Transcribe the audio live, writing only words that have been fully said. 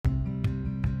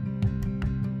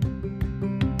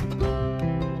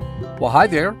Well, hi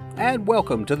there, and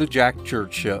welcome to the Jack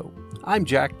Church Show. I'm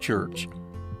Jack Church.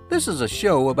 This is a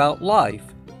show about life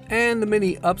and the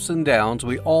many ups and downs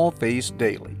we all face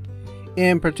daily.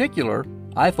 In particular,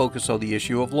 I focus on the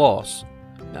issue of loss.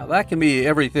 Now, that can be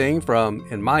everything from,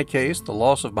 in my case, the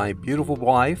loss of my beautiful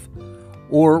wife,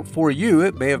 or for you,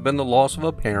 it may have been the loss of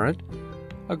a parent,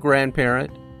 a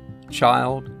grandparent,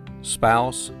 child,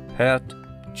 spouse, pet,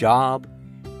 job,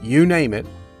 you name it.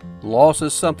 Loss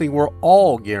is something we're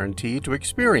all guaranteed to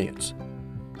experience,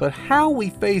 but how we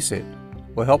face it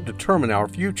will help determine our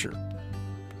future.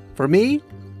 For me,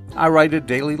 I write a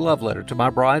daily love letter to my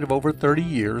bride of over 30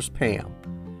 years, Pam,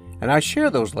 and I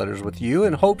share those letters with you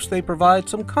in hopes they provide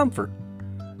some comfort,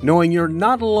 knowing you're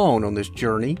not alone on this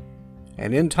journey,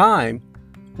 and in time,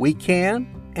 we can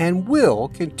and will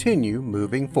continue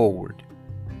moving forward.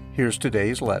 Here's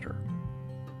today's letter.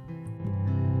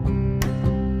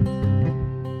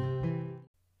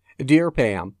 Dear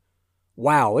Pam,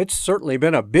 wow, it's certainly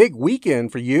been a big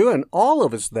weekend for you and all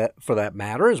of us for that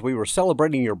matter, as we were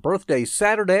celebrating your birthday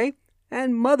Saturday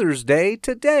and Mother's Day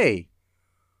today.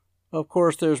 Of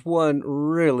course, there's one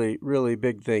really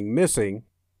big thing missing.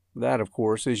 That, of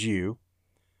course, is you.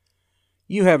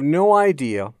 You have no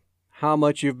idea how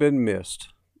much you've been missed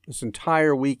this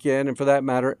entire weekend, and for that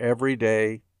matter, every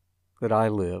day that I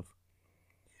live.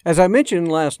 As I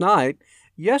mentioned last night,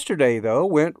 yesterday, though,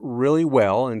 went really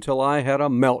well until I had a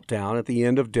meltdown at the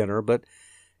end of dinner, but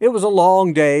it was a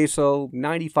long day, so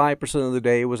 95% of the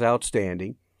day was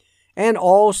outstanding. And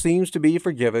all seems to be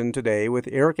forgiven today with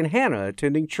Eric and Hannah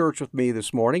attending church with me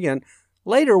this morning, and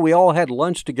later we all had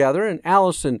lunch together, and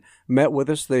Allison met with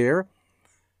us there.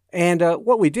 And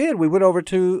what we did, we went over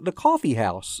to the coffee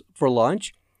house for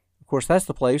lunch. Of course, that's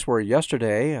the place where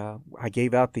yesterday I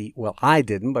gave out I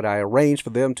didn't, but I arranged for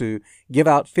them to give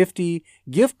out 50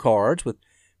 gift cards with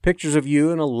pictures of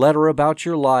you and a letter about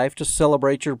your life to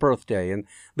celebrate your birthday. And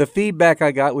the feedback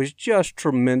I got was just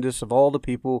tremendous of all the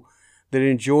people that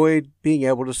enjoyed being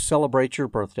able to celebrate your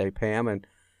birthday, Pam. And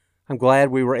I'm glad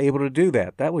we were able to do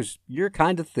that. That was your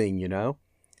kind of thing, you know.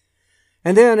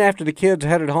 And then after the kids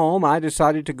headed home, I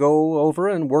decided to go over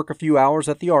and work a few hours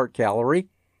at the art gallery.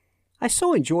 I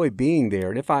so enjoy being there,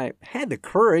 and if I had the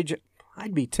courage,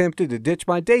 I'd be tempted to ditch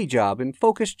my day job and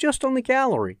focus just on the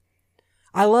gallery.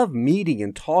 I love meeting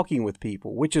and talking with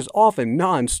people, which is often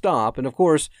nonstop, and of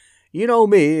course, you know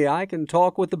me, I can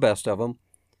talk with the best of them.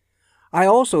 I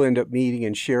also end up meeting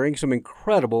and sharing some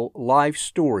incredible life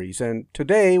stories, and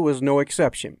today was no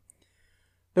exception.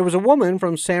 There was a woman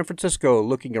from San Francisco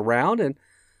looking around, and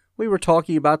we were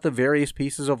talking about the various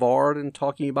pieces of art and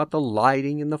talking about the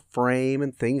lighting and the frame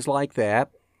and things like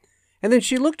that. And then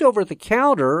she looked over at the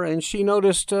counter and she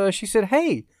noticed, she said,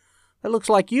 "Hey, that looks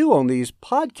like you on these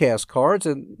podcast cards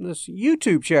and this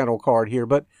YouTube channel card here,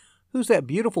 but who's that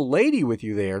beautiful lady with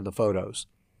you there in the photos?"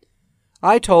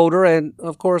 I told her, and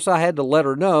of course I had to let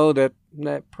her know that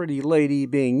that pretty lady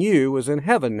being you was in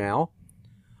heaven now.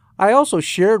 I also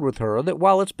shared with her that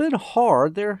while it's been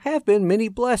hard, there have been many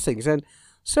blessings and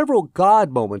several God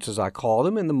moments, as I call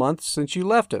them, in the months since you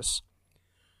left us.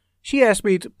 She asked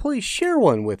me to please share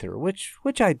one with her,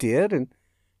 which I did, and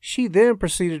she then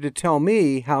proceeded to tell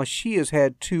me how she has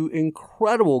had 2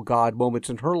 incredible God moments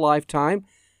in her lifetime,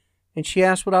 and she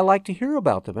asked would I like to hear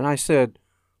about them, and I said,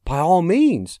 by all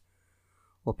means.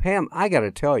 Well, Pam, I got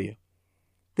to tell you,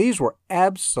 these were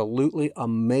absolutely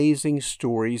amazing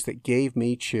stories that gave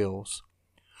me chills.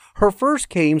 Her first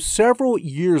came several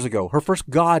years ago, her first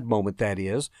God moment, that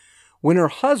is, when her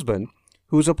husband,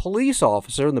 who was a police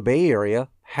officer in the Bay Area,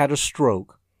 had a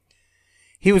stroke.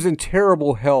 He was in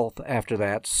terrible health after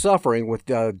that, suffering with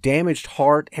a damaged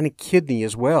heart and a kidney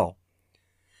as well.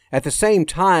 At the same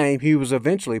time, he was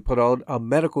eventually put on a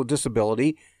medical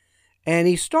disability, and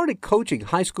he started coaching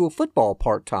high school football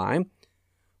part-time,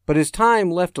 but his time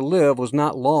left to live was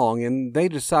not long, and they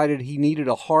decided he needed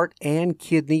a heart and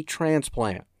kidney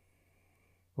transplant.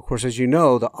 Of course, as you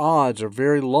know, the odds are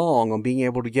very long on being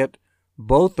able to get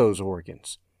both those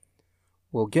organs.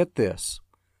 Well, get this.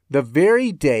 The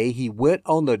very day he went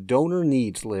on the donor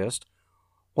needs list,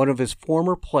 one of his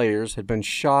former players had been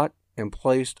shot and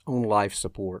placed on life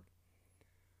support.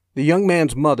 The young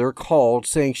man's mother called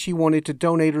saying she wanted to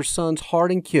donate her son's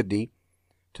heart and kidney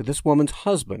to this woman's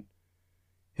husband,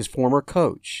 his former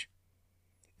coach.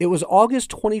 It was August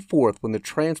 24th when the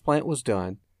transplant was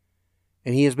done,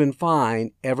 and he has been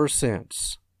fine ever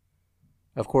since.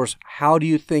 Of course, how do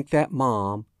you think that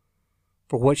mom,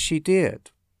 for what she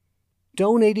did,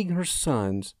 donating her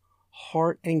son's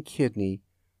heart and kidney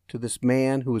to this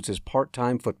man who was his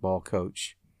part-time football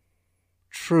coach?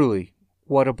 Truly,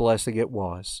 what a blessing it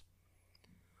was.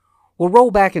 We'll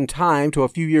roll back in time to a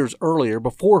few years earlier,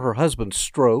 before her husband's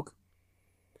stroke.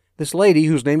 This lady,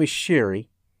 whose name is Sherry,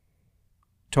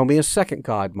 told me a second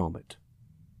God moment.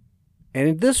 And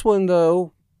in this one,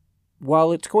 though,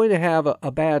 while it's going to have a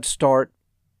bad start,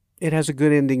 it has a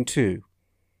good ending too.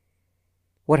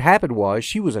 What happened was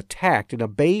she was attacked in a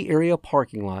Bay Area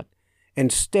parking lot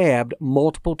and stabbed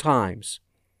multiple times.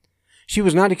 She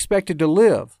was not expected to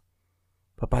live,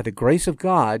 but by the grace of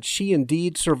God, she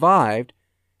indeed survived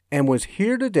and was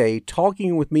here today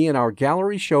talking with me in our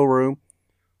gallery showroom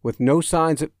with no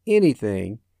signs of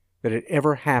anything that had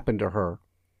ever happened to her.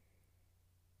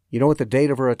 You know what the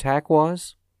date of her attack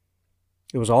was?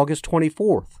 It was August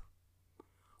 24th.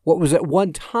 What was at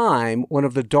one time one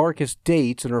of the darkest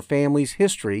dates in her family's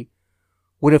history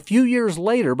would a few years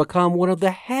later become one of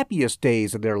the happiest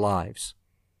days of their lives.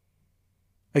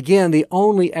 Again, the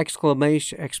only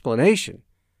explanation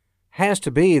has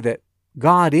to be that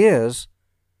God is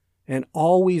and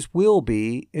always will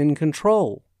be in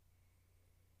control.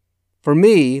 For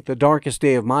me, the darkest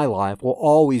day of my life will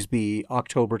always be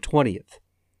October 20th.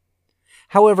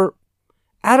 However,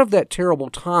 out of that terrible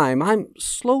time, I'm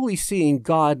slowly seeing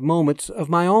God moments of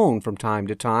my own from time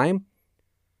to time.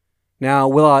 Now,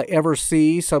 will I ever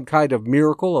see some kind of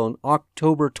miracle on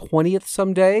October 20th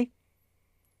someday?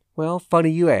 Well, funny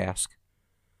you ask.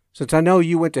 Since I know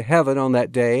you went to heaven on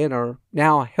that day and are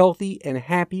now healthy and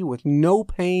happy with no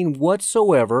pain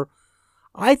whatsoever,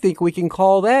 I think we can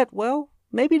call that, well,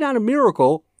 maybe not a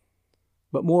miracle,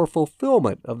 but more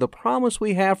fulfillment of the promise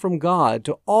we have from God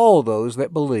to all those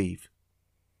that believe.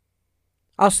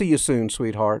 I'll see you soon,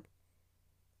 sweetheart.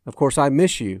 Of course, I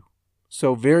miss you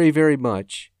so very, very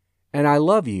much, and I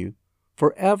love you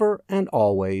forever and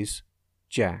always,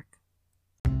 Jack.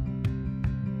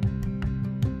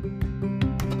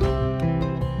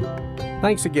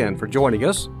 Thanks again for joining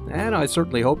us, and I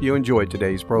certainly hope you enjoyed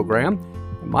today's program.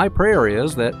 And my prayer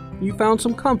is that you found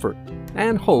some comfort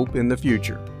and hope in the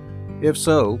future. If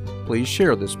so, please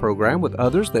share this program with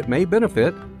others that may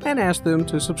benefit and ask them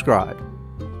to subscribe.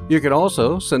 You can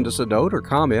also send us a note or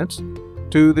comments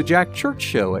to the Jack Church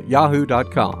Show at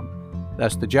yahoo.com.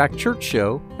 That's the Jack Church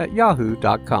Show at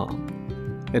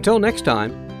yahoo.com. Until next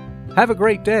time, have a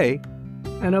great day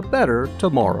and a better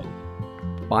tomorrow.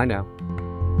 Bye now.